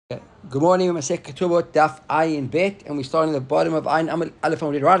Good morning, we're Masech Ketubot, Daf Ayin Bet, and we're starting at the bottom of Ayin Aleph,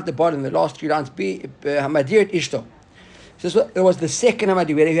 and we're right at the bottom, the last three lines, Hamadir Ishto. So it was the second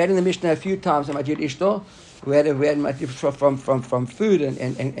Hamadir. We had in the Mishnah a few times Hamadir Ishto. We had Hamadir from food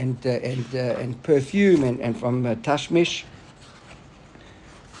and perfume and from Tashmish.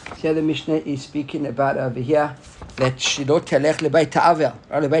 Here the Mishnah is speaking about over here that Shilot Telech Lebeit Ta'avel,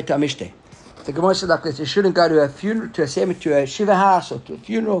 or Lebeit Ta'amishteh. The Gemara says like this: you shouldn't go to a funeral, to a cemetery, to a shiva house, or to a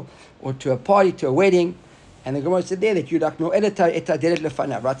funeral, or to a party, to a wedding. And the Gemara said there that you like no edita eta deret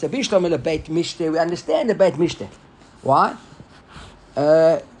lefanav. Right? So bishlam el beit mishteh. We understand the beit mishteh. Why?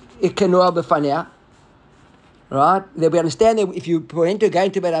 Ikanoa b'fanea. Right? Then we understand that if you enter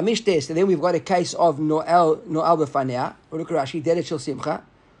going to beit mishteh, so then we've got a case of noel b'fanea. Look at Rashi, deret shel simcha,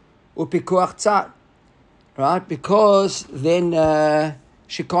 upikuach tzar. Right? Because then.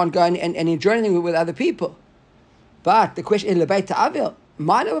 She can't go and enjoy anything with other people. But the question is, Lebeit Ta'avil,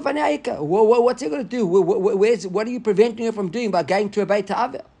 what's it going to do? What are you preventing her from doing by going to a Beit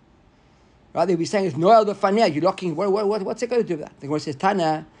Ta'avil? Right? They'll be saying, it's Noel B'fanea, you're locking, what's it going to do with that? The Gemara says,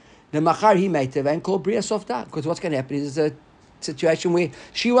 Tana, the Machar he made and called Bria Softa. Because what's going to happen is a situation where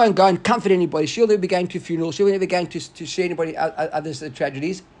she won't go and comfort anybody. She'll never be going to funerals. She'll never be going to share anybody others'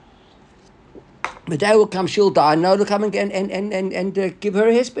 tragedies. The day will come, she'll die. No, they'll come and give her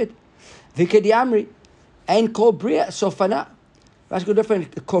a hesped. Viked Yamri, and called Bria Sofana. That's good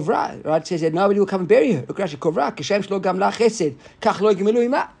different. Kovra, right? It says that nobody will come and bury her. Look, Rashi, Kovra, Kashem Shlo Gamla Chesed, Kach Lo Gemilu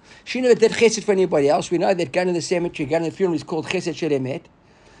Ima. She never did Chesed for anybody else. We know that going to the cemetery, going to the funeral is called Chesed Shelemet.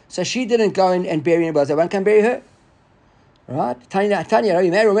 So she didn't go and bury anybody else. Everyone can bury her, right? Tanya,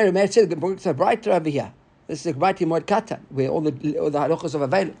 Meir said it's a brighter over here. This is a brighter Mod Katan, where all the halachos of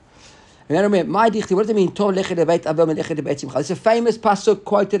available. What does it mean? This is a famous pasuk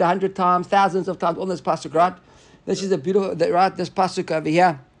quoted 100 times, thousands of times on this pasuk, right? This is a beautiful, right? This pasuk over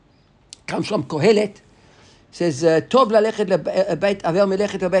here comes from Kohelet. It says, "Tov lalechet lebeit avel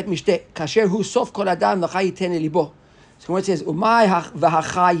melechet lebeit mishteh kasher hu sof kol adam v'chai yiten libo." So when it says umay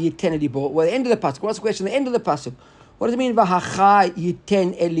v'hachai yiten libo, well, the end of the pasuk. What's the question? The end of the pasuk. What does it mean v'hachai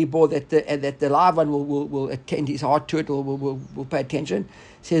yiten libo? That the live one will attend his heart to it, will pay attention.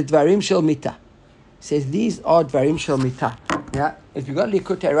 It says Dvarim Shel Mita. Says these are Dvarim Shel Mita. Yeah, if you got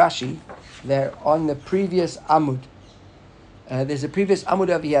Likutei Rashi, they're on the previous Amud. There's a previous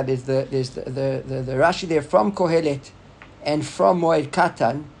Amud over here. There's the Rashi there from Kohelet and from Moed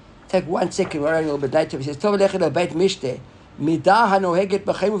Katan. Take 1 second. We're running a little bit later. He says Tov Lechet LeBeit Mishteh Midah HaNoheget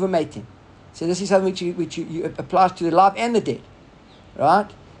B'Chaim U'V'Meitim. So this is something which you applies to the live and the dead, right?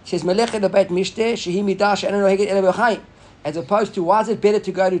 It says Melechet LeBeit Mishteh Shehi Midah She'ena Noheget Ele B'Chaim. As opposed to, why is it better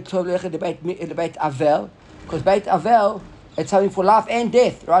to go to Tov Lechet the Beit Avel? Because Beit Avel, it's something for life and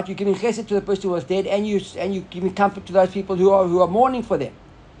death, right? You're giving chesed to the person who was dead, and you giving comfort to those people who are mourning for them,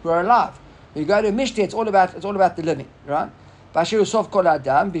 who are alive. When you go to Mishteh, it's all about the living, right? Bashiru sof kol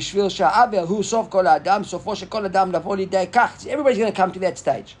adam bishvil sha'avel hu sof kol adam sofo shekol adam lavo lidei kach. Everybody's going to come to that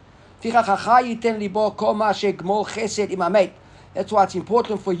stage. Ficha chachai yiten libo kol ma shegmol chesed im hamet. That's why it's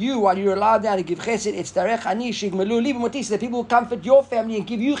important for you, while you're allowed now to give chesed, it's tarech ani shigmalu libim otis, that people will comfort your family and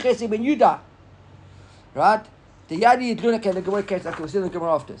give you chesed when you die. Right? The Yadi Yidlunake, the Gemara case, like we're still in the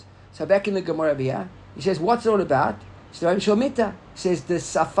Gemara after. So back in the Gemara over here, he says, what's it all about? It's the Shomita. He says, the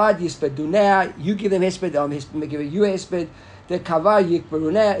Safad Yisped Dunea, you give them hesped, they give you hesped. The Kavar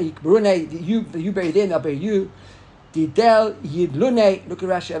Yikbarune, you bury them, they'll bury you. Didel Yidlune, look at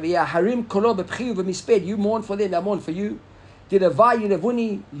Rashi over here, Harim Kolo Bepchiu V'Misped, you mourn for them, they mourn for you. Did a vayu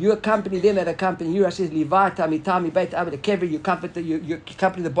levuni, you accompany them that accompany you. I says livata mitami beit abed kever, you comfort you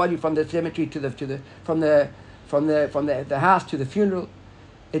accompany the body from the cemetery from the house to the funeral.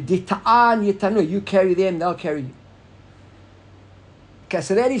 Ditaan yitanu, you carry them, they'll carry you. Okay,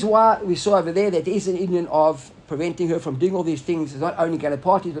 so that is why we saw over there that there is an Indian of preventing her from doing all these things. It's not only going to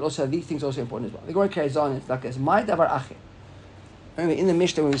parties, but also these things are also important as well. The Gemara carries on. It's like this. My davar acher. Remember in the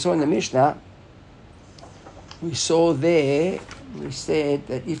Mishnah, when we saw in the Mishnah. We saw there, we said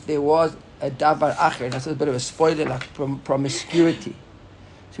that if there was a davar acher, that's a bit of a spoiler, like promiscuity.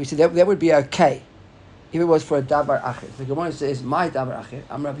 So we said that would be okay if it was for a davar acher. The Gemara says, my davar acher,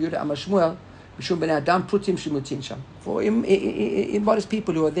 I'm Rav Yehuda, I'm Shmuel, Mishum ben Adam putim shimutin sham. For immodest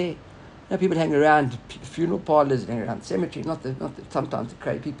people who are there. You know, people hang around funeral parlors, hang around cemeteries, not the sometimes the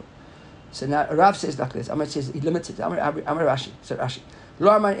crazy people. So now Rav says like this, Amar says, he limits it, Amar Rashi, so Rashi, Lo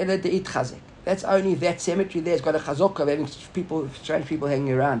aman ele de'it chazek. That's only that cemetery there's got a chazokah of having strange people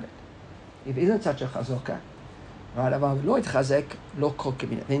hanging around it. If it isn't such a chazokah, right,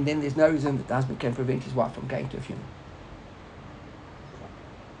 then there's no reason that the husband can prevent his wife from going to a funeral.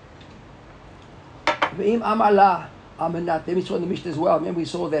 Amanat. Then we saw in the Mishnah as well. Remember we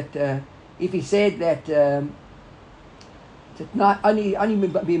saw that if he said that not only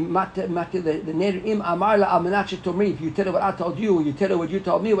be matter the ner im amar la amanat shetomri. If you tell her what I told you, or you tell her what you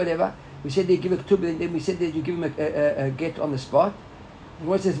told me, or whatever. We said they give a ketubah, then we said that you give him a get on the spot. And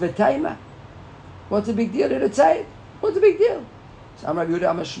what says v'taima? What's the big deal? Did it say it? What's the big deal? So Amar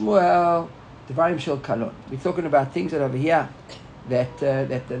Yehuda Amar Shmuel Devarim Shel Kalon. We're talking about things that over here that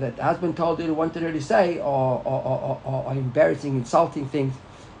the husband told her, wanted her to say, are embarrassing, insulting things,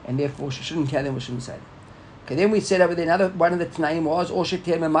 and therefore she shouldn't tell them, we shouldn't say them. Okay, then we said over there another one of the Tanaim was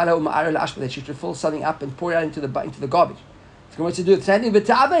that she should fill something up and pour it out into the garbage. So what's to do the same thing? But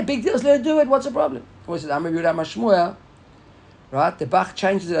to big deals, let her do it. What's the problem? What's it? Amar Yehuda Amar Shmuel. Right, the Bach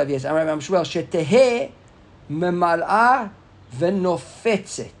changes it over. Yes, Amar Amar Shmuel sheteheh memal'a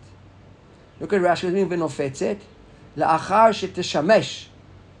v'nofetzet. Look at Rashi. What does it mean v'nofetzet? La'achar sheteshamesh.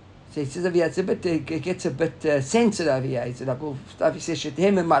 So he says over here, it gets a bit sensitive over here. It's like all stuff. He says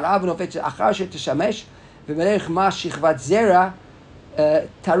sheteheh memal'a v'nofetzet achar sheteshamesh v'melech ma shichvat zera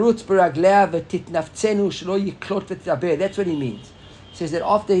tarutz b'raglea v'titnaftzenu shelo yiklot v'tdaber. That's what he means. He says that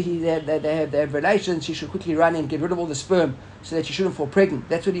after they have relations, she should quickly run and get rid of all the sperm so that she shouldn't fall pregnant.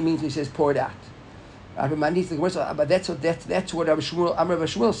 That's what he means when he says pour it out. But that's what Amar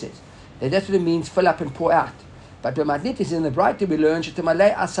Shmuel says. That's what it means, fill up and pour out. But the Matnit is in the Bright we learn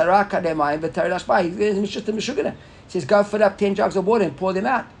shetemalei asara kademayim v'tarei lashba. It's just a meshugana. He says go fill up 10 jugs of water and pour them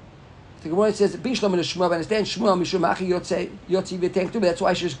out. The Gemara says Bishlom and Shmuel understand Shmuel mishum achi yotzi v'tenk. That's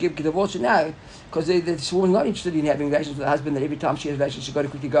why she should give divorce now, because this woman's not interested in having relations with her husband. That every time she has relations, she's got to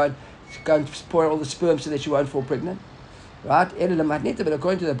quickly go and pour all the sperm so that she won't fall pregnant. Right? But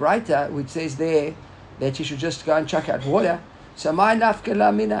according to the Breita, which says there that she should just go and chuck out water. So my nafka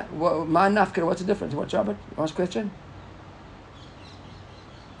la mina, my nafka. What's the difference? What Robert? Last question.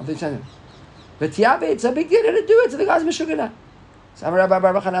 I think something. But yeah, it's a big deal to do it. So the guy's meshugana. Because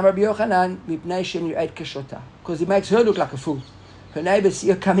he makes her look like a fool. Her neighbors see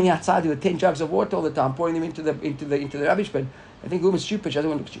her coming outside with 10 jugs of water all the time, pouring them into the rubbish bin. I think woman's stupid. She doesn't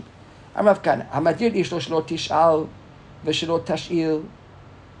want to look stupid.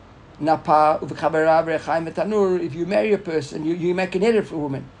 If you marry a person, you make an edit for a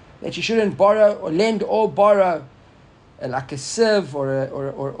woman that you shouldn't borrow or lend or borrow like a sieve or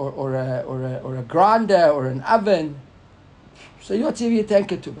a grinder or an oven. So you TV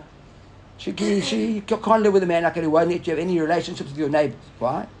tank it to her. She can't live with a man like that who won't let you have any relationships with your neighbors.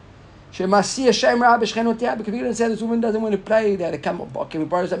 Why? She must see a shame because you're going to say this woman doesn't want to play there. Can we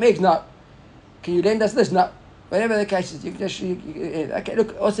borrow some eggs? No. Can you lend us this? No. Whatever the case is, okay.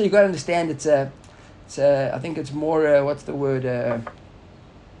 Look, also you got to understand it's I think it's more what's the word?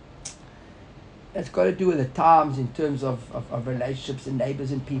 It's got to do with the times in terms of relationships and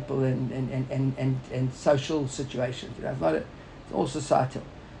neighbors and people and social situations. You know, it's not it's all societal.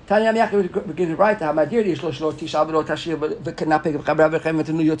 Tanya Miach begins right. Hamadir yishlo shlo tisha v'lo tashir v'kanapeg v'chabra v'chem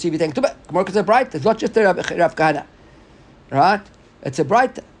v'tenu yotzi v'teng. Gemara is a bright. It's not just a Rav Kahana, right? It's a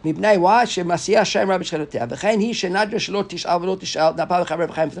bright. Mibnei why shemasiyah shem Rabbi Shchanotea v'chein hi shenadra shlo tisha v'lo tisha napa v'chabra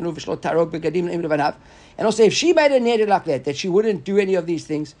v'chem v'tenu v'shlo tarog b'gadim l'im levanav. And also, if she made a neder like that she wouldn't do any of these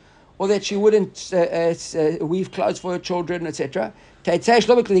things, or that she wouldn't weave clothes for her children, etc. He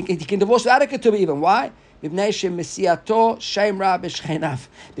can divorce without a ketubah even. Why?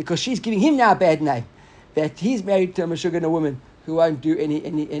 Because she's giving him now a bad name. That he's married to a Meshuggah woman who won't do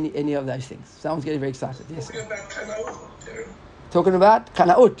any of those things. Someone's getting very excited. Yes. Talking about Kana'ut. Talking about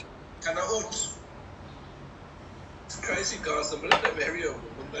Kana'ut. Kana'ut. It's crazy guys. The minute they marry a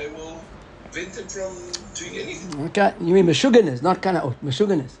woman, they will prevent them from doing anything. Okay, you mean Meshuggahs, not Kana'ut.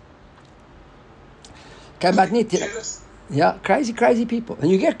 Meshuggahs. Yeah, crazy people. And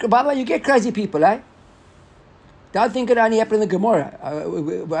by the way, you get crazy people, eh? Don't think it only happened in the Gemara. I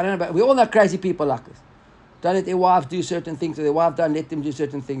don't know, but we all know crazy people like this. Don't let their wives do certain things, or their wife don't let them do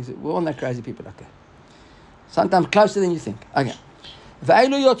certain things. We all know crazy people like that. Sometimes closer than you think. Okay. Right,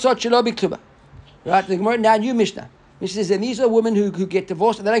 the Gemara, now new Mishnah. Mishnah says, and these are women who get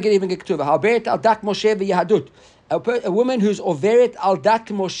divorced, and they don't even get ketubah. Ha'oberet al dat Moshe v'yehadut. A woman who's overet al dat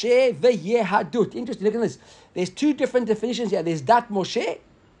Moshe v'yehadut. Interesting, look at this. There's two different definitions here. There's dat Moshe,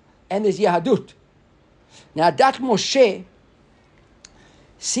 and there's yehadut. Now, Dat Moshe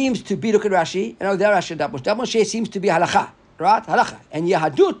seems to be, look at Rashi, and there Rashi, Dat Moshe seems to be halacha, right? Halacha. And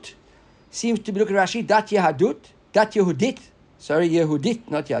Yehadut seems to be, look at Rashi, Dat Yehudit, not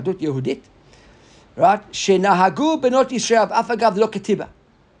Yehadut, Yehudit, right? Shenahagu benot Yisrael, afagav lo ketiba.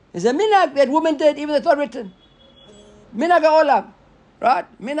 There's a minhag that woman did, even though it's not written. Minhag ha'olam, right?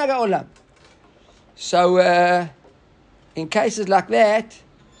 Minhag ha'olam. So, in cases like that,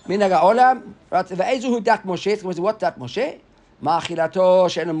 Minhag ha'olam. Right. Ve'ezuhu dat Moshe. What dat Moshe? Ma'achilato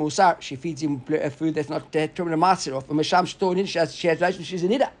she'en musar. She feeds him food that's not determined master of. Mesham shtonin. She has relation. She's a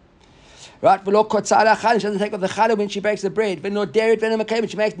nida. Right. V'lo kotzala challah. She doesn't take off the challah when she bakes the bread. V'no deret v'no makayim.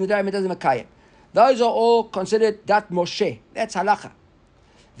 She makes nidar and doesn't makayim. Those are all considered dat Moshe. That's halacha.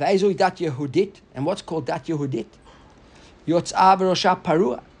 Ve'ezuhu dat Yehudit. And what's called dat Yehudit? Yotz'a v'rosha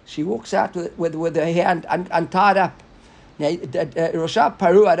parua. She walks out with her hand untied up. Now, Rosha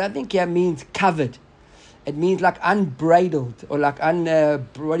Paru, I don't think here means covered. It means like unbridled or like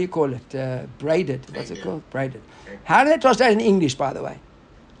what do you call it? Braided. What's it called? Braided. How do they translate in English, by the way?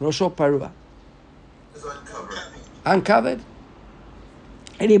 Rosha Parua. It's uncovered. Uncovered?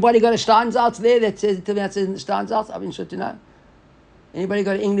 Anybody got a Steinsaltz there that says in the Steinsaltz? I've been sure to know. Anybody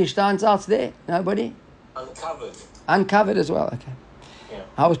got an English Steinsaltz there? Nobody? Uncovered. Uncovered as well, okay. Yeah.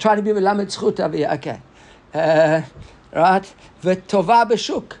 I was trying to be a lamed zchut over here, okay. Right? V'tova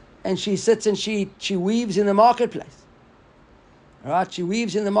b'shuk. And she sits and she weaves in the marketplace. Right? She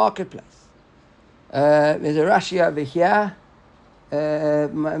weaves in the marketplace. There's a Rashi over here. Tova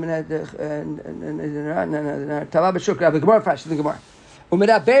b'shuk. The Gemara first. The Gemara.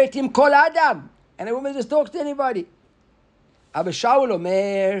 U'medaberet im kol adam. And a woman just talks to anybody. Abba Shaul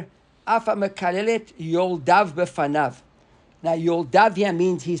omer afa mekalelet yoldav b'fanav. Now yoldav here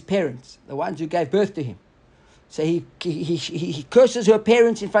means his parents, the ones who gave birth to him. So he curses her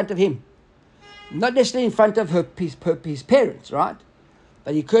parents in front of him. Not necessarily in front of his parents, right?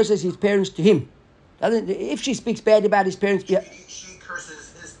 But he curses his parents to him. If she speaks bad about his parents... She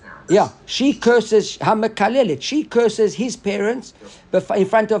curses his parents. Yeah, she curses Hamakalelet. She curses his parents in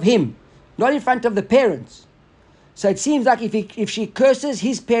front of him, not in front of the parents. So it seems like if she curses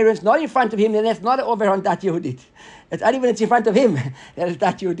his parents not in front of him, then that's not over on Dat Yehudit. It's not even it's in front of him that is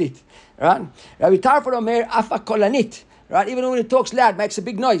Dat Yehudit. Right? Rabbi Tarfon Omer Afa Kolanit. Right? Even when it talks loud, makes a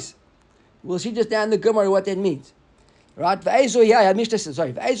big noise. We'll see just now in the Gemara what that means. Right? V'ezu I missed this.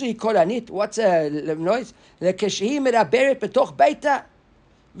 Sorry. V'ezu Kolanit. What's a noise? Lekeshehi medaberet betoch beita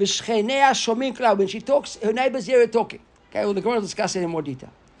v'shchenea shomim kla. When she talks, her neighbors hear her talking. Okay, well the Gemara will discuss it in more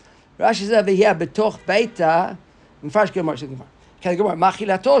detail. Rashi says over here betoch beita. First Gemara. Okay, Gemara.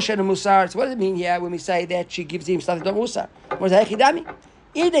 Machilato she'en musar. So what does it mean here when we say that she gives him something not musar? What is hechidami?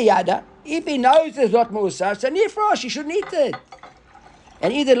 Either yada, if he knows it's not musar, so nifrosh, she shouldn't eat it.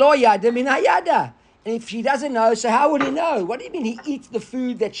 And either lo yada, min hayada. And if she doesn't know, so how would he know? What do you mean he eats the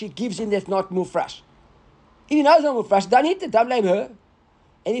food that she gives him that's not mufresh? If he knows it's not mufresh, don't eat it, don't blame her.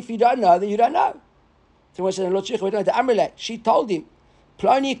 And if you don't know, then you don't know. So when she told him,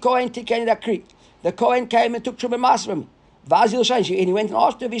 Ploni Kohen tikeni dakri. The Kohen came and took Truma Mas from me. And he went and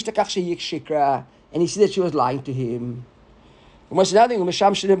asked her, and he said that she was lying to him. And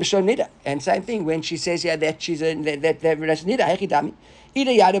same thing when she says that she's that nida.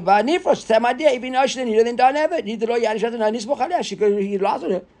 Either yada nifrosh. Same idea. If you know she's a nida, then don't have it. Neither lo yada she doesn't know nisbochaleh. He lies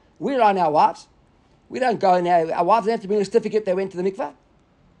on her. We lie on our wives. We don't go in there. Our wives don't have to bring a certificate. They went to the mikveh.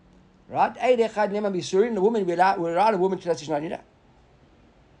 Right? The woman we lie on a woman. She says she's not nida.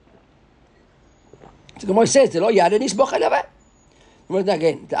 So the Gemara says, "The lo yada nisbochaleh."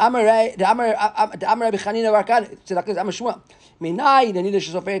 Again, the Amar Rabbi Chanina Barkan. So like this, Amar Shmuel. Minai the nida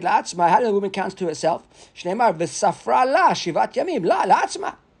shesoferet la'atzma. How do the woman counts to herself? Shneimar v'safra la shivat yamim la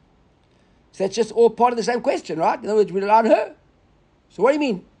la'atzma. So that's just all part of the same question, right? In other words, we rely on her. So what do you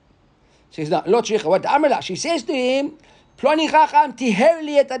mean? She says, no, lo tzricha. What the Amar la? She says to him, Ploni chacham tiher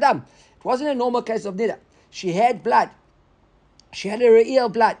li et adam. It wasn't a normal case of nida. She had blood. She had a real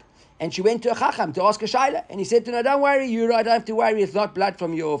blood. And she went to a chacham to ask a shaila. And he said to her, don't worry, you don't have to worry. It's not blood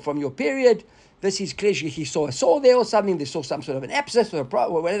from your period. This is clear. He saw a sore there or something. They saw some sort of an abscess or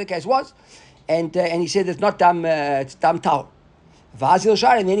whatever the case was. And he said it's not dam, it's dam tau. Vazil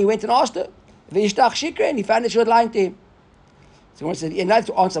shar. And then he went and asked her. V'ishtach shikra. And he found that she was lying to him. So he said, not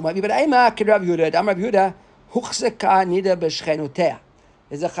to answer, but Ema Rav Yehuda, Rav Yehuda, huchseka nida b'shchenotea.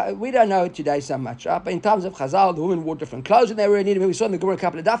 We don't know it today so much, right? But in times of Chazal, the women wore different clothes when they were in Nida. We saw in the Gemara a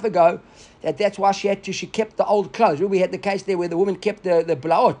couple of daf ago that's why she kept the old clothes. We had the case there where the woman kept the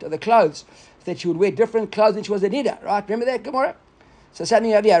blaot, or the clothes, so that she would wear different clothes when she was a Nida, right? Remember that Gemara? So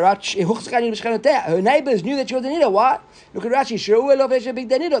something over here, right? Her neighbors knew that she was a Nida. Why? Look at Rashi.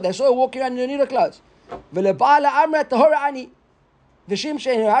 They saw her walking around in her Nida clothes.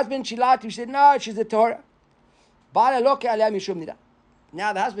 Her husband, she lied to him. She said, no, she's a Torah.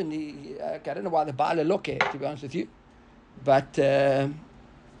 Now the husband, I don't know why the Baal loke, to be honest with you, but that's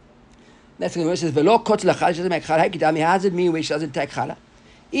the verse says velo kotz lachal. She doesn't make challah. How does it mean when she doesn't take challah?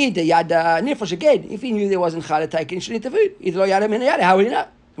 Either yada nifrosh again. If he knew there wasn't challah taken, she didn't eat the food. Either lo yada min yada. How will he know?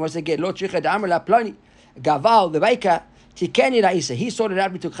 He wants to get lo tzricha damar la ploni gaval the baker. Tikeni Raisa. He sorted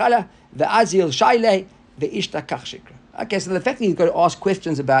out mituk chala, ve'azil shayle, ve'ishta kach shikra. Okay, so the fact that he's got to ask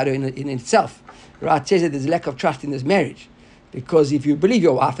questions about her in itself, right, says that there's a lack of trust in this marriage. Because if you believe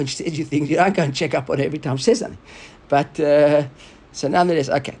your wife and she says you things, you don't go and check up on her every time she says something. But, so nonetheless,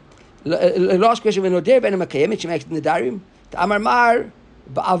 okay. Last question, when Noder ben Makayim, she makes in the Darim, the Amar Mar,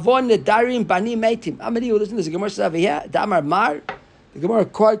 Ba'avon the Darim Bani Meitim. Amari, listen, there's a Gemara over here, the Amar Mar, the Gemara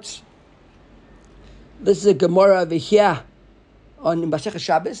quotes, this is a Gemara over here on Masechah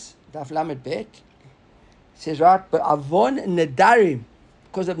Shabbos, Daf Lamed Bet. It says, right, but Avon Nedarim,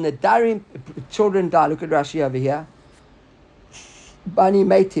 because of Nedarim, children die. Look at Rashi over here. Bani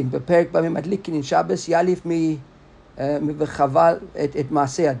Meitim, beperk b'mim adlikin in Shabbos, yalif mi v'chaval et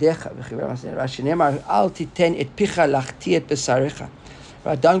maaseh yadecha. Rashi nemar, al titen et picha lachti et besarecha.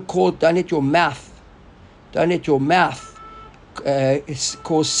 Right, don't let your mouth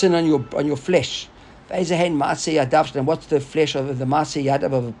cause sin on your flesh. What's the flesh of the maaseh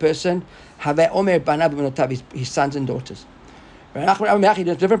yadav of a person? Haveh omer banav b'notav, his sons and daughters.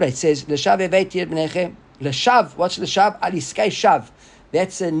 Different place. It says, L'shav eveti et b'nechem. L'shav, what's l'shav? Aliskei shav.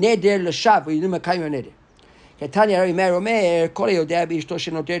 That's a neder l'shav, where you do mekayim your neder. Ketanya Rabbi Meir Omer, kol yodea b'ishto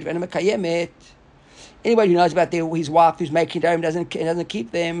shenoder v'enu mekayemet. Anybody who knows about his wife who's making darim doesn't keep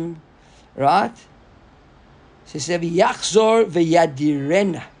them, right? So it says, v'yachzor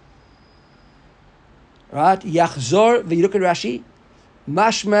v'yadirena. Right? Yachzor, you look at Rashi,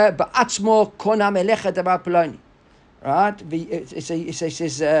 mashma ba'atzmo kona melecha davar ploni. Right? There's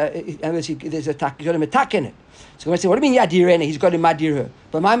a tak, he's got a metak in it. So when I say, what do you mean yadirena? He's got a madir her.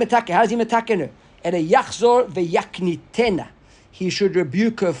 But my metak, how does he metak in her? And a yachzor v'yaknitena. He should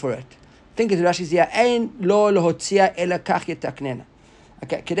rebuke her for it. Think of the Rashi here. Ein lo lohotzia ela kach yetaknena.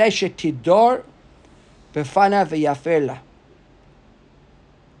 Okay, kedei shetidor befana v'yaferla.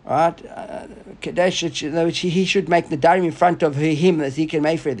 Right? He should make the darim in front of him that he can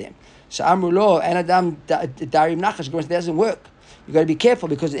make for them. So Amrulo and Adam darim nachash doesn't work. You got to be careful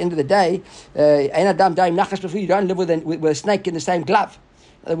because at the end of the day, and Adam darim nachash before you don't live with a snake in the same glove.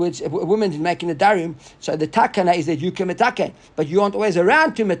 In other words, a woman is making the darim, so the takana is that you can metake, but you aren't always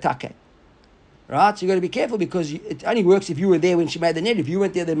around to metake. Right? So you got to be careful because it only works if you were there when she made the net. If you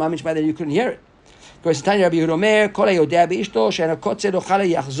weren't there the moment she made the net, you couldn't hear it. Because Tanya Rabbi Yehuda kol hayodea b'ishto she'ena kotzer ochala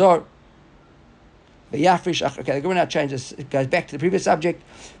yachzor v'yafrish. Okay, the Gemara now changes. It goes back to the previous subject.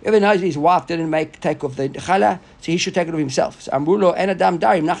 Whoever knows his wife didn't take off the chala, so he should take it off himself. So Amrulo en adam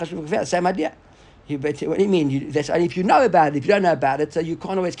darim nachash v'kafel. Same idea. What do you mean? That's only if you know about it. If you don't know about it, so you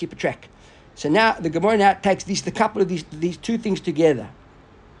can't always keep a track. So now the Gemara now takes the couple of these two things together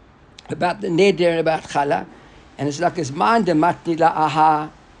about the neder and about chala, and it's like this man de matni la aha.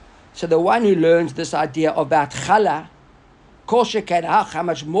 So the one who learns this idea about chala, how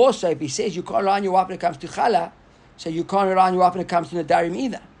much more so if he says you can't rely on your wife when it comes to chala, so you can't rely on your wife when it comes to nadarim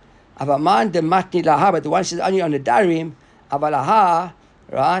either. Avaman de matni laha, but the one says only on nadarim, avalaha,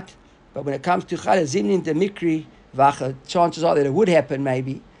 right? But when it comes to chala, zimnin de mikri, chances are that it would happen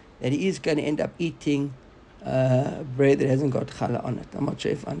maybe, that he is going to end up eating bread that hasn't got chala on it. I'm not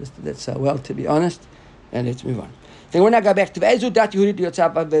sure if I understood that so well, to be honest. And let's move on. Then we're now go back to Ezu Dat Yehudit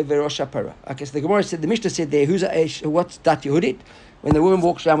Yotzab Verosha Para. Okay, so the Gemara said, the Mishnah said there, what's Dat Yehudit? When the woman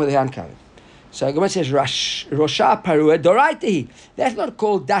walks around with her hand covered. So the Gemara says, Rosha Parua Doraitahi. That's not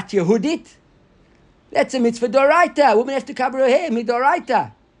called Dat Yehudit. That's a mitzvah Doraita. A woman has to cover her hair,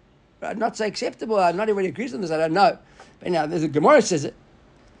 midoraita. Right? Not so acceptable. Not everybody agrees on this, I don't know. But now the Gemara says it.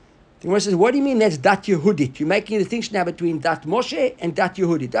 The Gemara says, what do you mean that's Dat Yehudit? You're making a distinction now between Dat Moshe and Dat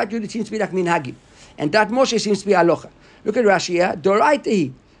Yehudit. Dat Yehudit seems to be like minhagim. And Dat Moshe seems to be alocha. Look at Rashi here.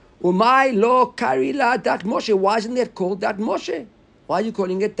 Doraitahi. Umay lo karila Dat Moshe. Why isn't that called Dat Moshe? Why are you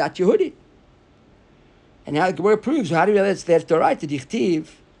calling it Dat Yehudit? And how the Gemara proves, how do you know that's Doraita? Dichtiv.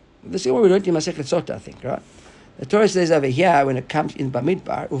 This is what we learned in Masechet Sota, I think, right? The Torah says over here, when it comes in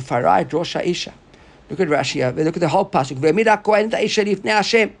Bamidbar, Ufarai Drosha Isha. Look at Rashi here. Look at the whole passage. Ve'mida kohen ta'isha lifnei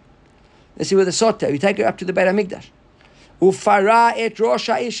Hashem. Let's see where the Sota. You take her up to the Beit HaMikdash. Ufara et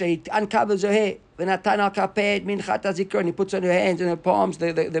Drosha Isha. He uncovers her hair. V'natan al kapeh minchat hazikron. He puts on her hands and her palms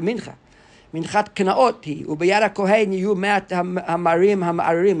the mincha. Minchat knaot he. Ubeyad kohen yu mat hamarim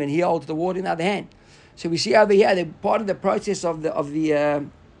hamarim. And he holds the water in the other hand. So we see over here that part of the process of the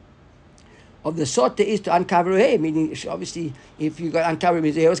sota is to uncover her hair, meaning obviously if you got uncovered,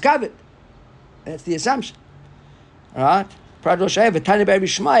 means the hair was covered. That's the assumption. Alright? Pradoshay v'tani Rabbi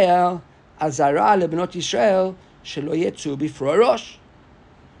Shmuel azara lebenot Yisrael shelo yetzu b'froi rosh.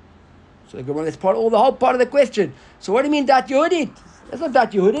 So that's the whole part of the question. So what do you mean Dat Yehudit? That's not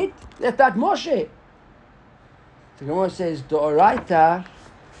Dat Yehudit. That's Dat Moshe. The Gemara says Doraita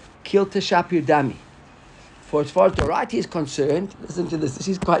kil teshapir dami. For as far as Doraita is concerned, listen to this. This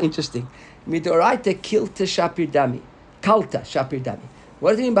is quite interesting. Midoraita kilta shapir dami, kalta shapir dami.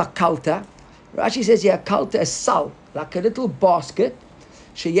 What does it mean by kalta? Rashi says here, kalta is sal, like a little basket.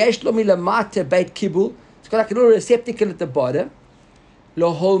 Sheyesh lo milamata beit kibul. It's got like a little receptacle at the bottom.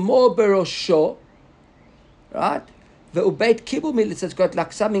 Lo holmo berosho, right? The ubeit kibul milis has got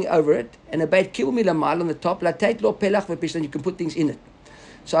like something over it, and a beit kibul milamal on the top. La tait lo pelach v'pish, and you can put things in it.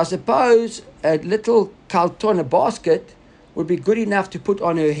 So I suppose a little kalton, a basket, would be good enough to put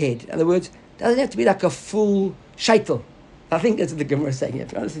on her head. In other words, it doesn't have to be like a full shaitel. I think that's what the Gemara is saying here.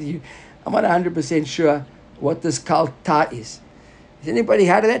 To be honest with you, I'm not 100% sure what this kalta is. Has anybody,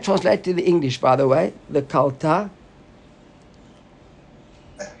 how did that translate to the English, by the way? The kalta?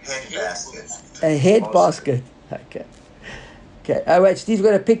 A head basket. A head basket. Okay. Okay. Oh, wait, Steve's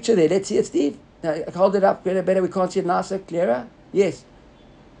got a picture there. Let's see it, Steve. No, hold it up better. We can't see it nicer, clearer. Yes.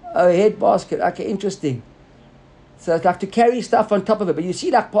 Oh, a head basket. Okay, interesting. So it's like to carry stuff on top of it. But you see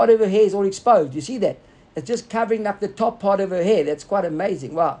like part of her hair is all exposed. You see that? It's just covering like the top part of her hair. That's quite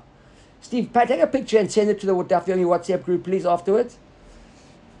amazing. Wow. Steve, take a picture and send it to the Daf Yomi WhatsApp group, please, afterwards.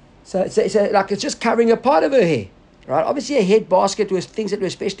 So like it's just covering a part of her hair. Right? Obviously a head basket was things that were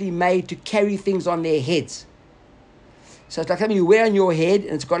specially made to carry things on their heads. So it's like something you wear on your head,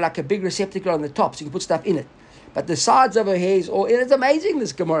 and it's got like a big receptacle on the top, so you can put stuff in it. But the sides of her hair is all, it's amazing,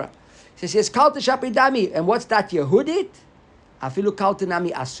 this Gemara. She says, Kalta Shapi Dami. And what's that Yehudit? Afilu Kalta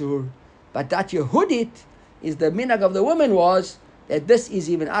Nami Asur. But that Yehudit is the minhag of the woman was that this is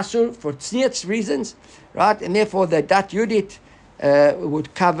even Asur for tzniutz reasons, right? And therefore the Dat Yehudit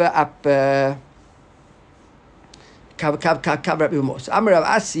would cover up even more. So Amar Rav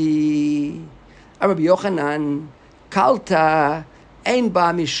Asi, Amar Rabbi Yochanan, Kalta ein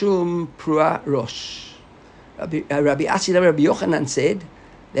ba mishum prua rosh. Rabbi Asi, Rabbi Yochanan said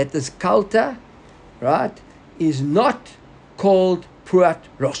that this kalta, right, is not called pruat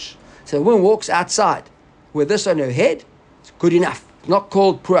rosh. So a woman walks outside with this on her head, it's good enough. It's not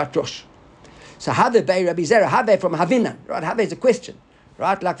called pruat rosh. So have by Rabbi Zera, have from Havinan, right? Have is a question,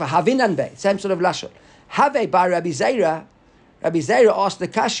 right? Like for Havinan bay, same sort of lashon. Have by Rabbi Zera asked the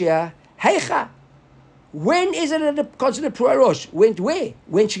kashya, heicha, when is it considered pruat rosh? Went where?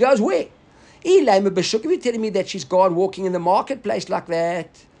 When she goes where? If you're telling me that she's gone walking in the marketplace like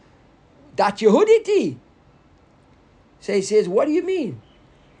that, dat Yehuditi. So he says, what do you mean?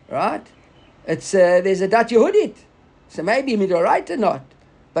 Right? It's there's a dat Yehudit. So maybe midoraita not,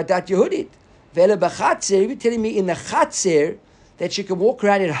 but dat Yehudit. Vela b'chatzer, if you're telling me in the chatzer that she can walk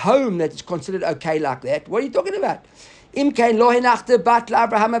around at home that it's considered okay like that, what are you talking about? Then a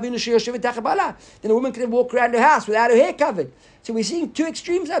woman can walk around her house without her hair covered. So we're seeing two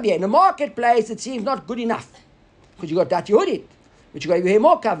extremes over here. In the marketplace, it seems not good enough because you got dat Yehudit, but you got your hair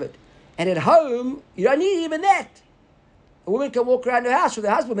more covered. And at home, you don't need even that. A woman can walk around her house with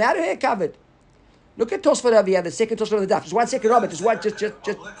her husband without her hair covered. Look at Tosfot over here, the second Tosfot on the daf. Just 1 second, Robert. Just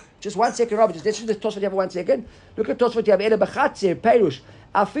 1 second, Robert. Let's just Tosfot here for 1 second. Look at Tosfot here. Ela b'chatzer perush.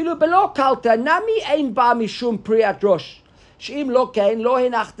 Afilu belo kalta nami ein ba mishum priat rosh. Sheim lo kein lo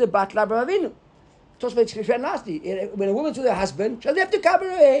henachte bat l'Avraham Avinu. Tosfot is very nasty. When a woman's with her husbend, she doesn't have to cover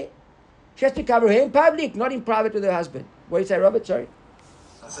her hair. She has to cover her hair in public, not in private with her husband. What do you say, Robert? Sorry.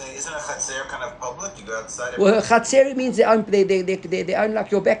 I say, isn't a chatzer kind of public? You go outside. Well, a chatzer means they own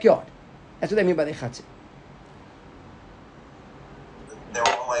like your backyard. That's what they mean by the chatzer. They're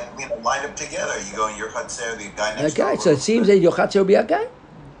all like lined up together. You go in your chatzer, the guy next door. Okay, so it seems that your chatzer will be okay.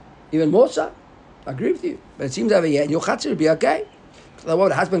 Even more so. I agree with you. But it seems over here, your chatzer will be okay. So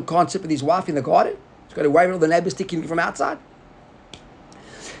the husband can't sit with his wife in the garden. He's got to worry about the neighbors sticking from outside.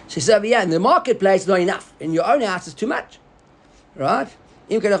 So he says over here, in the marketplace, not enough. In your own house, it's too much. Right?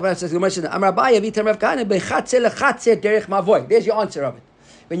 There's your answer of it.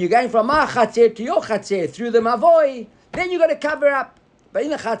 When you're going from my chatzer to your chatzer through the mavoy, then you got to cover up. But in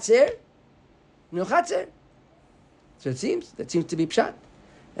the chatzer, no chatzer. So that seems to be pshat.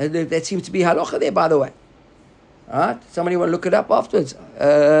 That seems to be halacha there, by the way. All right? Somebody want to look it up afterwards.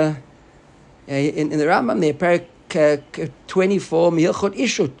 In the Rambam there, Parak 24, Mihilchot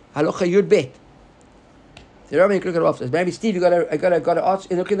Ishut, halacha Yud Bet. The Rambam, you can look it up afterwards. Maybe Steve, you got to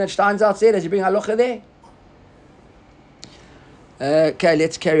ask. Look in that Steins outside as you bring halacha there. Okay,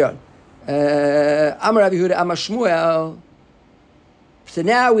 let's carry on. Amar Rabbi Yehuda, Amar Shmuel. So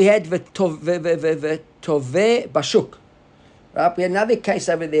now we had V'toveh Bashuk. Right? We had another case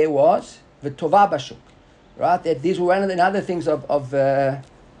over there was V'tovah Bashuk. Right? That these were one of the other things of Dat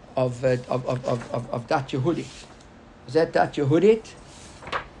Yehudit. Is that Dat Yehudit?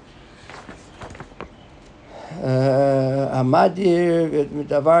 Amadir,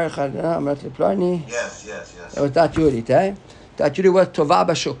 Davar Echad, Amrat Leplani. Yes. That was Dat Yudit, eh? Dat Yudit was Tovah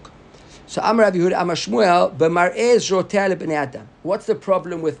Bashuk. So Amar Rav Yehuda Amar Shmuel b'mar'ez rotel b'nei Adam. What's the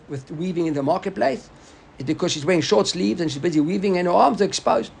problem with weaving in the marketplace? It's because she's wearing short sleeves and she's busy weaving and her arms are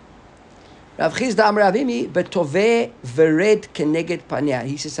exposed. Rav Chizda Amar Avimi b'toveh vered keneged panea.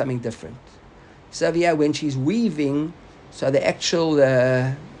 He says something different. So yeah, when she's weaving, so the actual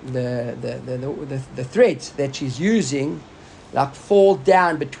the threads that she's using like fall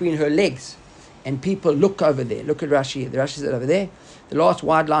down between her legs, and people look over there. Look at Rashi. The Rashi is over there. The last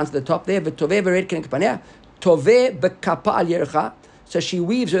wide lines at the top there. V'toveh vered keneged panea. Toveh b'kapa al yercha. So she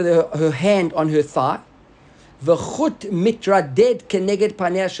weaves with her hand on her thigh. V'chut mitraded keneged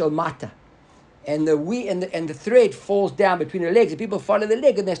panea shel mata. And the thread falls down between her legs, and people follow the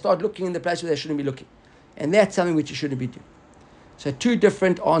leg and they start looking in the place where they shouldn't be looking, and that's something which you shouldn't be doing. So two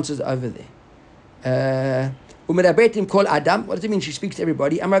different answers over there. Umerabetim kol adam. What does it mean? She speaks to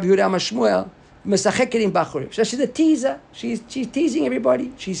everybody. Amar Yehuda Amar Shmuel mesacheket im bachurim. So she's a teaser. She's teasing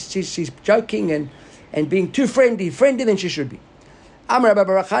everybody. She's joking and being too friendly than she should be. Amar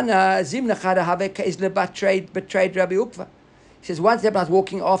Barachana zimna chada haveka is betrayed Rabbi Ukva. He says once I was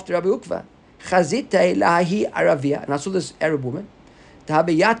walking after Rabbi Ukva. Chazite lahi Aravia, and I saw this Arab woman.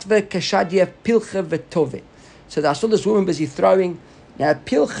 Tahabiyatve kashadia pilcha v'tove. So I saw this woman busy throwing. Now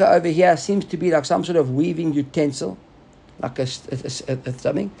pilcha over here seems to be like some sort of weaving utensil, like a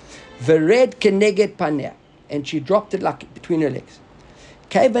something. Vered keneged panea, and she dropped it like between her legs.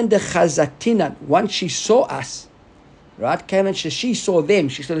 Kaven de chazatinan. Once she saw us, right? Kaven she saw them.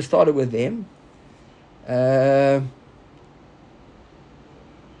 She sort of started with them.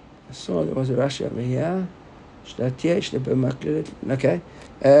 So there was a Rashi over here. Okay.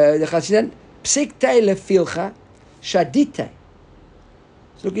 The Chasidan psiktei lefilcha shaditei.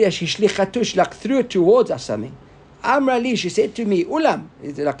 So look here. She shlichatu. She like threw it towards us something. Amra li. She said to me, Ulam.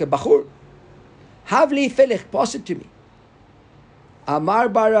 Is it like a bachur? Havli felech. Pass it to me. Amar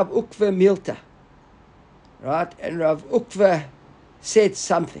bar Rav Ukva milta. Right, and Rav Ukva said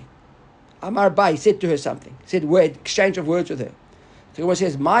something. Amar ba. He said to her something. He said exchange of words with her. So he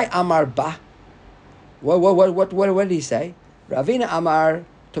says, "My Amar Ba." What did he say? Ravina Amar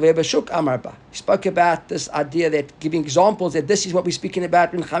Toveh Bashuk Amar Ba. He spoke about this idea that giving examples that this is what we're speaking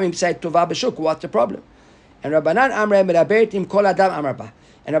about when Chamim say Tovah Bashuk. What's the problem? And Rabbanan Amar Medaberim Kol Adam Amar Ba.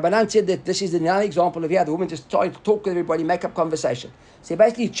 And Rabbanan said that this is another example of here. The woman just started to talk with everybody, make up conversation. So he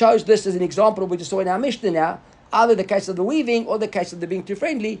basically chose this as an example of what we just saw in our Mishnah now, either the case of the weaving or the case of the being too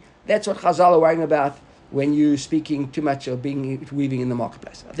friendly. That's what Chazal are worrying about when you're speaking too much or weaving in the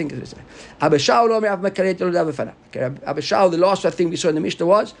marketplace. I think it's Abba Shaul, the last thing we saw in the Mishnah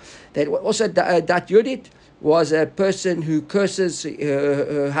was that also Dat Yudit was a person who curses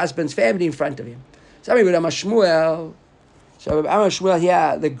her husband's family in front of him. Somebody with Amar Shmuel. So Amar Shmuel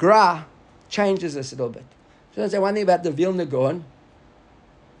here, the Gra changes this a little bit. So let's say one thing about the Vilna Gaon.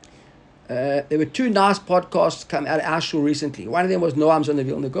 There were two nice podcasts come out of Ashur recently. One of them was Noam's on the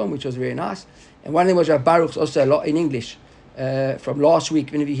Vilna Gaon, which was very nice. And one of them was Rav Baruch's also a lot in English from last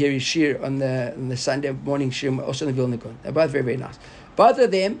week. Whenever you hear his shir on the Sunday morning shir, also on the Vilna Gaon. They're both very, very nice. Both of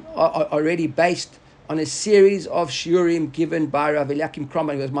them are already based on a series of shiurim given by Rav Eliakim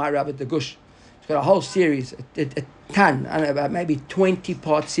Kroman, who was my Rav at the Gush. He's got a whole series, a ton, I don't know, about maybe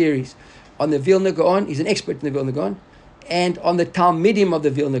 20-part series on the Vilna Gaon. He's an expert in the Vilna Gaon. And on the Talmidim of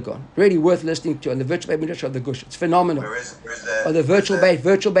the Vilna Gaon. Really worth listening to, on the virtual Beit Midrash of the Gush. It's phenomenal. Where's that? Or the virtual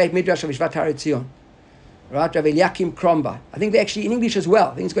Beit Midrash of Yishvat Har Etzion. Right, Rav Eliakim Kromba. I think they're actually in English as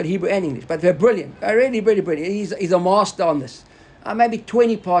well. I think it's got Hebrew and English. But they're brilliant. Really, really brilliant. He's a master on this. Maybe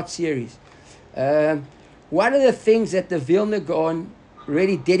 20-part series. One of the things that the Vilna Gaon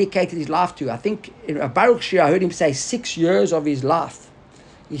really dedicated his life to, I think in Baruch Shir, I heard him say 6 years of his life.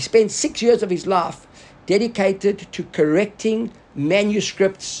 He spent 6 years of his life dedicated to correcting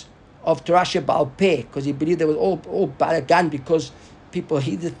manuscripts of Torah Sheba'al Peh, because he believed they was all balagan, because he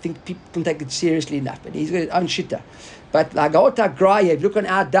didn't think people couldn't take it seriously enough. But he's got his own shitta. But like Gaota Graya, if you look on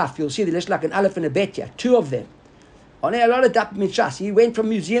our daf, you'll see there's like an aleph and a bet here, two of them. On a lot of daf minshas. He went from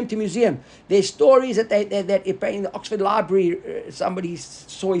museum to museum. There's stories that in the Oxford Library, somebody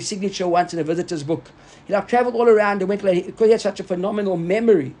saw his signature once in a visitor's book. He traveled all around and went, because he had such a phenomenal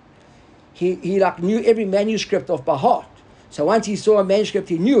memory. He knew every manuscript by heart. So once he saw a manuscript,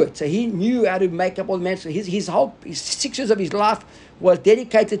 he knew it. So he knew how to make up all the manuscripts. His 6 years of his life was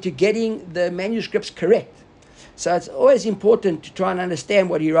dedicated to getting the manuscripts correct. So it's always important to try and understand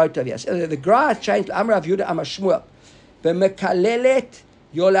what he wrote of here. So the Gra changed Amar Rav Yehuda Amar Shmuel. V'mekalelet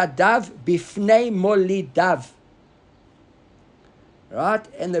yoladav bifnei molidav. Right?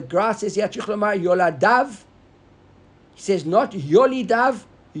 And the Gra says here, yoladav He says not Yolidav,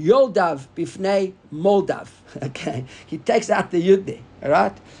 Yoldav, Bifnei Moldav. Okay, he takes out the Yud there, all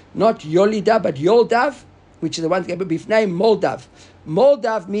right? Not Yolidav, but Yoldav, which is the ones that gave Bifnei Moldav.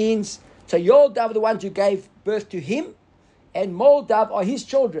 Moldav means, so Yoldav are the ones who gave birth to him, and Moldav are his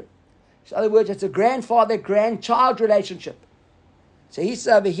children. So in other words, it's a grandfather-grandchild relationship. So he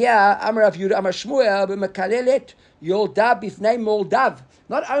said over here, Amar Rav Yehuda, Amar Shmuel, b'mekalelet Yoldav bifnei Moldav.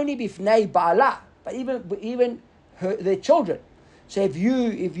 Not only bifnei Ba'ala, but even their children. So if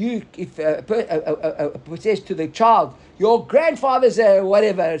says to the child, your grandfather's a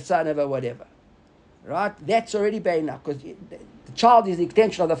whatever, son of a whatever, right? That's already bad enough, because the child is the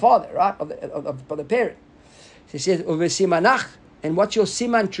extension of the father, right? Of the parent. So he says, Uve simanach, and what's your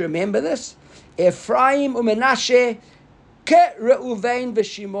siman to remember this? Ephraim u'Menashe ke Reuven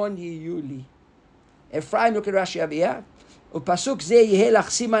v'Shimon yiyuli. Ephraim, look at Rashi over here. Upasuk ze yehelach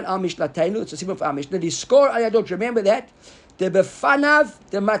siman al mishlatenu. It's a siman for our Mishnah. Score al yadot. Remember that. The befanav,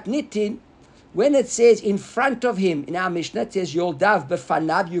 the matnitin, when it says in front of him in our Mishnah, it says Yoldav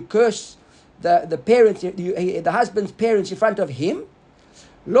befanav. You curse the parents, the husband's parents in front of him.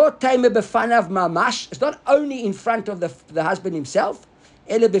 Lo taime befanav mamash. It's not only in front of the husband himself.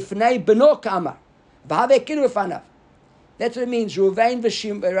 Ele befnei beno kamar. V'haveh kiru befanav. That's what it means. Reuven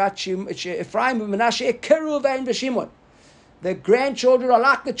v'Shimon, Ephraim v'Menashe, Reuven v'Shimon. The grandchildren are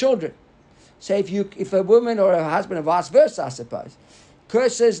like the children. So if a woman or a husband, or vice versa, I suppose,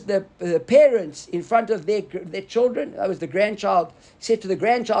 curses the parents in front of their children, that was the grandchild, said to the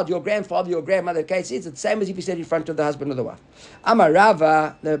grandchild, your grandfather, your grandmother, the case is, it's the same as if he said in front of the husband or the wife. Amar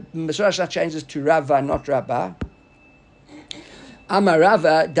Rava, the Mesorah changes to Rava, not Rabbah. Amar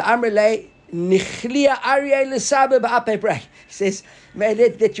Rava, the Amrele, Nichlia Aryeh L'Sabe Ba'apei Brei. He says,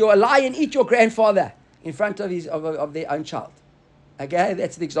 that you're a lion, eat your grandfather in front of their own child. Okay,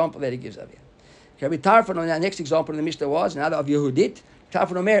 that's the example that he gives over here. Rabbi Tarfon, on our next example in the Mishnah was another of Yehudit.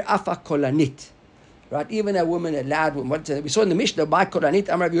 Tarfon Omer Afa Kolanit. Right, even a woman, a loud woman. We saw in the Mishnah, by Kolanit,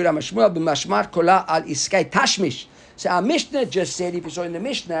 Amar Rabbi Yehuda Mashmuel b'mashmar kola al iskei tashmish. So our Mishnah just said, if you saw in the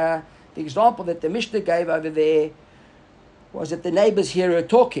Mishnah, the example that the Mishnah gave over there was that the neighbors hear her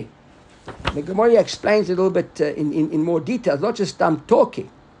talking. The Gemara explains a little bit in more detail, not just talking.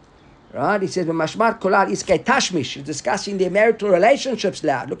 Right? He says, "Mashmar kolar iskei tashmish." She's discussing their marital relationships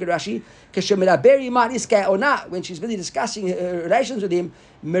loud. Look at Rashi. When she's busy discussing her relations with him,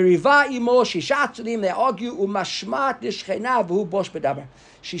 meriva imo, she shouts with him. They argue. Umashmat lishchena v'hu bosh bedaber.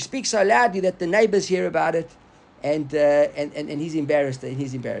 She speaks so loudly that the neighbors hear about it, and he's embarrassed. And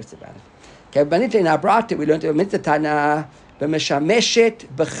he's embarrassed about it. Okay, but in our brata we learned about Tana b'meshameshet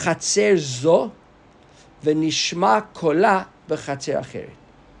b'chatzer zo v'nishma kola b'chatzer acheret.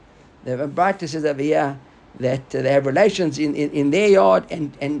 The Brata says over here that they have relations in their yard,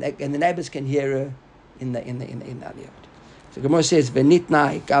 and the neighbors can hear her in the other yard. So Gemara says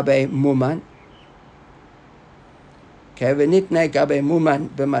v'nitnai gabe muman. Okay, v'nitnai gabe muman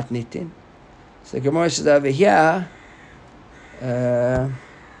b'matnitin. So Gemara says over here.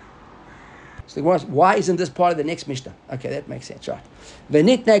 So the Gemara says, why isn't this part of the next Mishnah? Okay, that makes sense, right?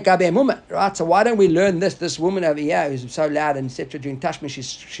 V'nitnei gabe muman, right? So why don't we learn this? This woman over here who's so loud and etc. during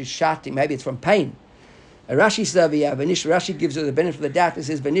Tashmish, she's shouting. Maybe it's from pain. Rashi says over here, Rashi gives her the benefit of the doubt. It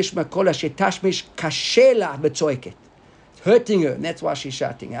says v'nishma kol tashmish kashela betzoiket. It's hurting her, and that's why she's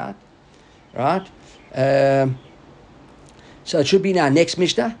shouting out, right? So it should be in our next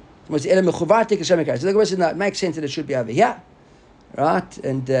Mishnah. So the Gemara says, no, it makes sense that it should be over here, right?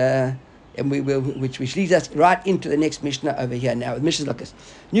 And we will, which leads us right into the next Mishnah over here now. The Mishnah is like this.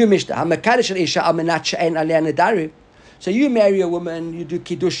 New Mishnah. So you marry a woman, you do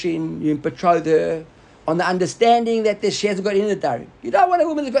kiddushin, you betroth her on the understanding that she hasn't got in the dari. You don't want a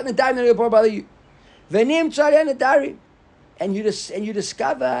woman that's got in the dari that will bother you. And you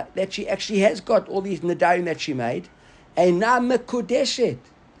discover that she actually has got all these nadarim that she made, and now mekudeshet,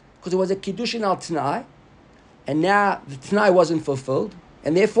 because it was a kiddushin al t'nai, and now the t'nai wasn't fulfilled.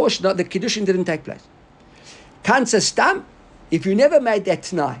 And therefore, the kiddushin didn't take place. Kansa stam, if you never made that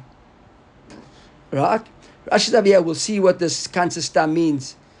t'nai, right? Rashi over here, we'll see what this kansa stam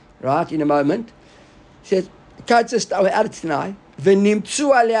means, right, in a moment. He says, kansa stam out of t'nai,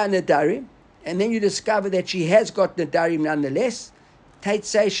 v'nimtzu alea nadarim, and then you discover that she has got nadarim nonetheless.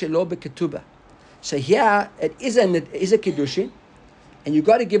 Teitzei shelo b'ketuba. So here, it is a kiddushin, and you've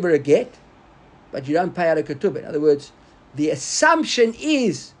got to give her a get, but you don't pay out a ketubah. In other words, the assumption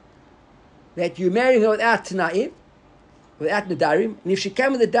is that you marry her without Tana'im, without Nadarim, and if she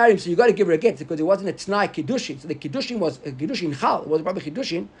came with the Darim, so you got to give her a get, because it wasn't a Tanai Kiddushin. So the Kiddushin was a Kiddushin Chal, it was probably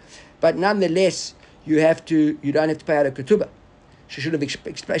Kiddushin, but nonetheless, you don't have to pay out a ketubah. She should have,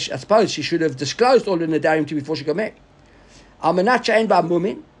 I suppose, she should have disclosed all the Nadarim to before she got married. Almanat she'ein ba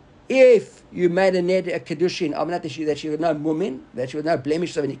mumin. If you made a kedushin, almanat that she was no mumin, that she was no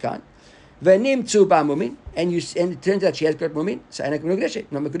blemish of any kind. V'nimtzu ba mumin, and it turns out she has got mumin. So not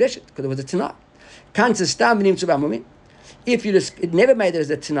mekudeshet because it was a tanai. Can't stam v'nimtzu ba mumin. If you just it never made it as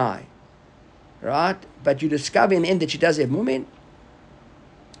a tanai, right? But you discover in the end that she does have mumin.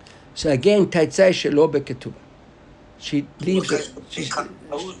 So again, taitzei shelo beketubah. She leaves it. She's out of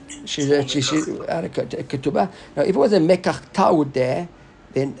ketubah. Now, if it was a mekach ta'ud there,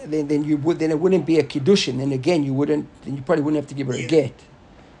 then it wouldn't be a kiddushin. Then again, you probably wouldn't have to give her a get.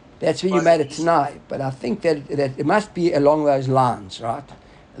 That's when you made it tonight. But I think that it must be along those lines, right?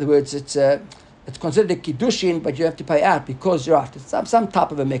 In other words, it's considered a kiddushin, but you have to pay out because you're right. It's some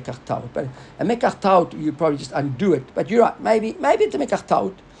type of a mekach ta'ud. But a mekach ta'ud, you probably just undo it. But you're right. Maybe it's a mekach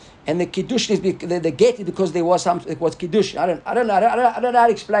ta'ud. And the kiddush is the get is because it was kiddush. I don't know how to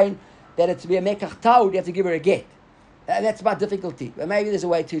explain that it's to be a mekach ta'ud. You have to give her a get. That's my difficulty. But maybe there's a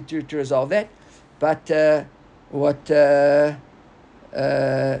way to resolve that. But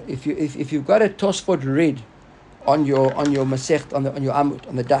if you've got a Tosfot read on your Masech on your Amud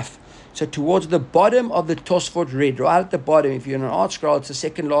on the Daf, so towards the bottom of the Tosfot read, right at the bottom, if you're in an art scroll, it's the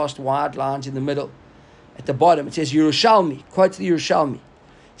second last wide lines in the middle. At the bottom, it says Yerushalmi. Quotes the Yerushalmi.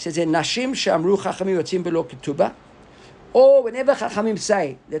 It says, Nashim shamru chachamim yotzim belo ketubah. Or whenever chachamim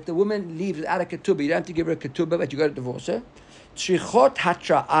say that the woman leaves without a ketubah, you don't have to give her a ketubah, but you got to divorce her. Tzrichot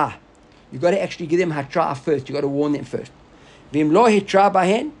hatra'ah. You got to actually give them hatra'ah first. You got to warn them first. V'im lo hitra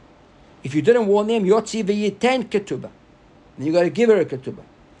bahen. If you didn't warn them, yotzi v'yiten ketubah. Then you got to give her a ketubah.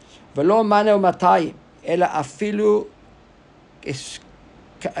 V'lo maneu matayim. Ela afilu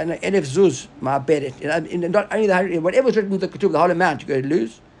elef zuz ma'aberet. Not only the whatever's written in the ketubah, the whole amount, you got to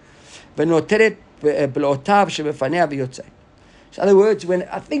lose. V'noteret b'lotav shebefanea v'yotzei. So in other words,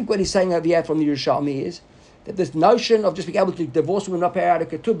 I think what he's saying over here from the Yerushalmi is that this notion of just being able to divorce a woman and not pay out a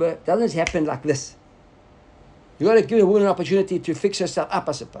ketubah doesn't happen like this. You got to give a woman an opportunity to fix herself up,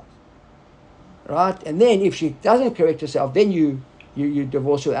 I suppose. Right? And then if she doesn't correct herself, then you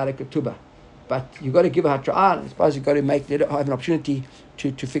divorce her out of ketubah. But you got to give her hatra'ah. I suppose you got to let her have an opportunity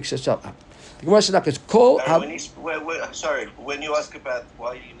to fix herself up. The Gemara says like it's called. Sorry, when you ask about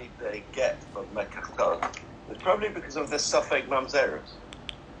why you need the get from mekach ta'ud, it's probably because of the safek mamzeros.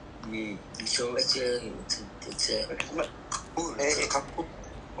 So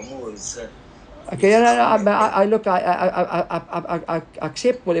Okay, I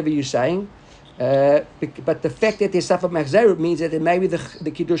accept whatever you're saying, but the fact that there's safek mamzeros means that maybe the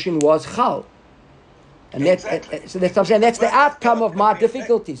kiddushin was chal. And so that's what I'm saying. That's the outcome of my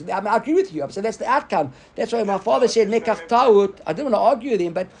difficulties. I agree with you. So that's the outcome. That's why my father said mekach ta'ud. I didn't want to argue with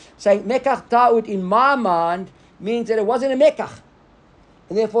him, but saying mekach ta'ud in my mind means that it wasn't a mekach,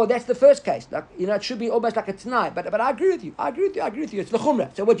 and therefore that's the first case. Like it should be almost like a t'nai. But I agree with you. I agree with you. It's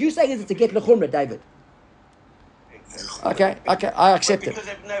l'chumra. So what you're saying is it's a get l'chumra, David. Okay, I accept it. Because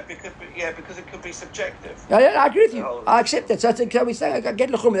it could be subjective. Yeah, I agree with you. I accept it. So we say I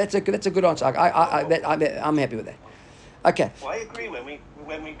get l'chumra. That's a good answer. I'm happy with that. Okay. Well, I agree when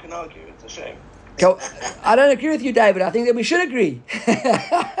we can argue. It's a shame. I don't agree with you, David. I think that we should agree.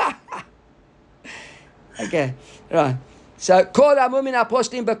 Okay, right. So kol hamumin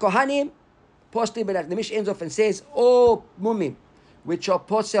apostim bekohanim, postim but the Mishnah ends off and says all mumim which are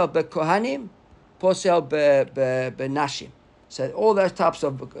posel bekohanim. Posel benashim. So all those types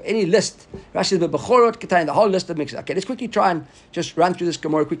of any list. Rashi says bechorot ketain, the whole list of mixes. Okay, let's quickly try and just run through this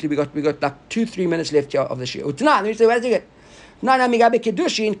Gemara quickly. We got like 2-3 minutes left here of the shiur. Tonight, we say where's it? Nana migabe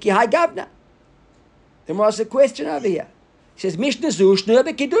kedushin ki hay gavna. There was a question over here. He says Mishnah zu shnur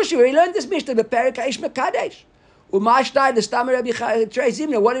be kedushin. We learned this Mishnah be perik haish mekadesh. Umashtay the stammer Rabbi Trei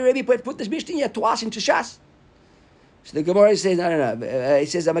Zimna. What did Rabbi put this Mishnah here twice into Shas? So the Gemara says no. He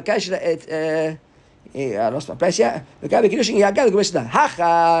says Amakash. I lost my place here. The guy Kiddushin,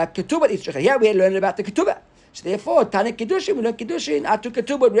 here we learn about the ketubah. So therefore, Tana Kiddushin, we learn Kiddushin, Atu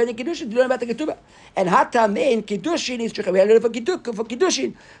Ketubah, we learn Kiddushin to learn about the ketubah. And Hatam in Kiddushin is we learn for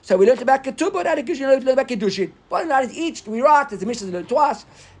Kiddushin. So we learned about ketubah, and Kiddushin, we learned about Kiddushin. Bottom line is each, we write, as the Mishnah learned twice,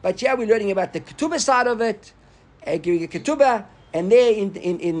 but here we're learning about the ketubah side of it, giving a ketubah, and there in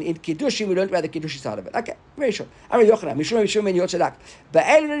Kiddushin, we learned about the Kiddushin side of it. Okay, very short. Amar Yochanan, Mishum and Yotzadak.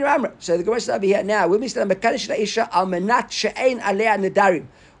 So the Gemara says over here now, we still Mekadesh La'isha al menat she'ein alea nedarim.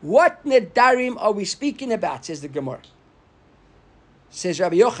 What nedarim are we speaking about? Says the Gemara. Says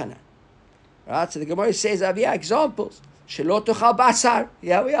Rabbi Yochanan. Right, so the Gemara says over here examples. Shelo tochal basar.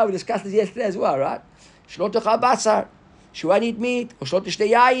 Yeah, we discussed this yesterday as well, right? Shelo tochal basar. She won't eat meat. Or shelo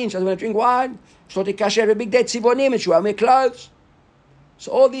tishtei yayin. She doesn't want to drink wine. Shelo tikasher a big day tzivonim, and she won't wear clothes.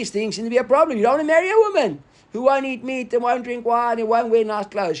 So all these things seem to be a problem. You don't want to marry a woman. who won't eat meat and won't drink wine and won't wear nice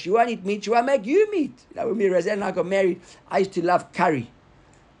clothes. She won't eat meat. She won't make you meat. When me, Razan and I got married, I used to love curry.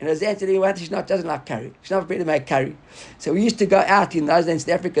 And Razan said, she doesn't like curry. She's not prepared to make curry. So we used to go out in those days in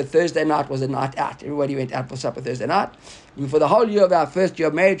South Africa. Thursday night was a night out. Everybody went out for supper Thursday night. And for the whole year of our first year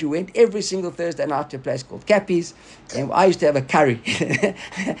of marriage, we went every single Thursday night to a place called Cappy's. And I used to have a curry.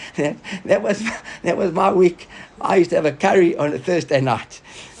 that was my week. I used to have a curry on a Thursday night.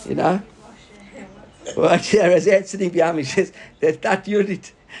 Well, Razan sitting behind me says, that's that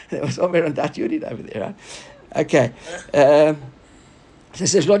unit. There was somewhere on that unit over there, right? Okay. So it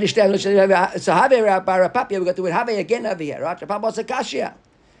says, so have we got the word have again over here, right?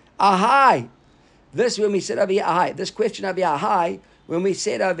 Ahai. This when we said over here, ahai. This question over here, ahai, when we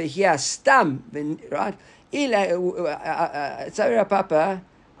said over here, stam, right?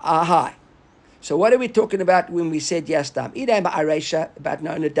 Ahai. So what are we talking about when we said yastam? About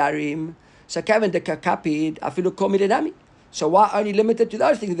no nadarim. So Kevin the kakapid, afilu komidinami. So why only limited to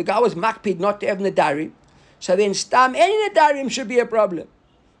those things? The guy was makpid not to have nadarim. So then stam, any nadarim should be a problem.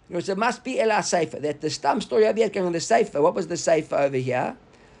 Because it must be ela sefer. That the stam story over here going on the sefer. What was the sefer over here?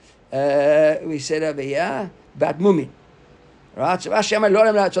 We said over here about mumin. Right? So Hashem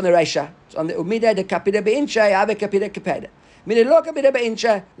Elohim, it's on the Reisha. It's on the Umida the kapida beinsha, ave kapida kapeda. Mina lo kapida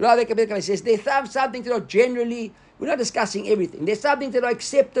beinsha, lo ave kapida kapeda. Says there's something that are generally, we're not discussing everything. There's something that are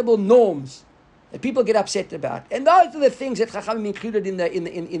acceptable norms that people get upset about, and those are the things that Chachamim included in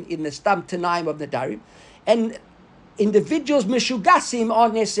the stam tanaim of the Nadarim, and individuals mishugasim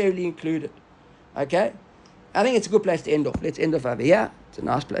aren't necessarily included. Okay, I think it's a good place to end off. Let's end off over here. It's a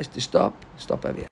nice place to stop. Stop over here.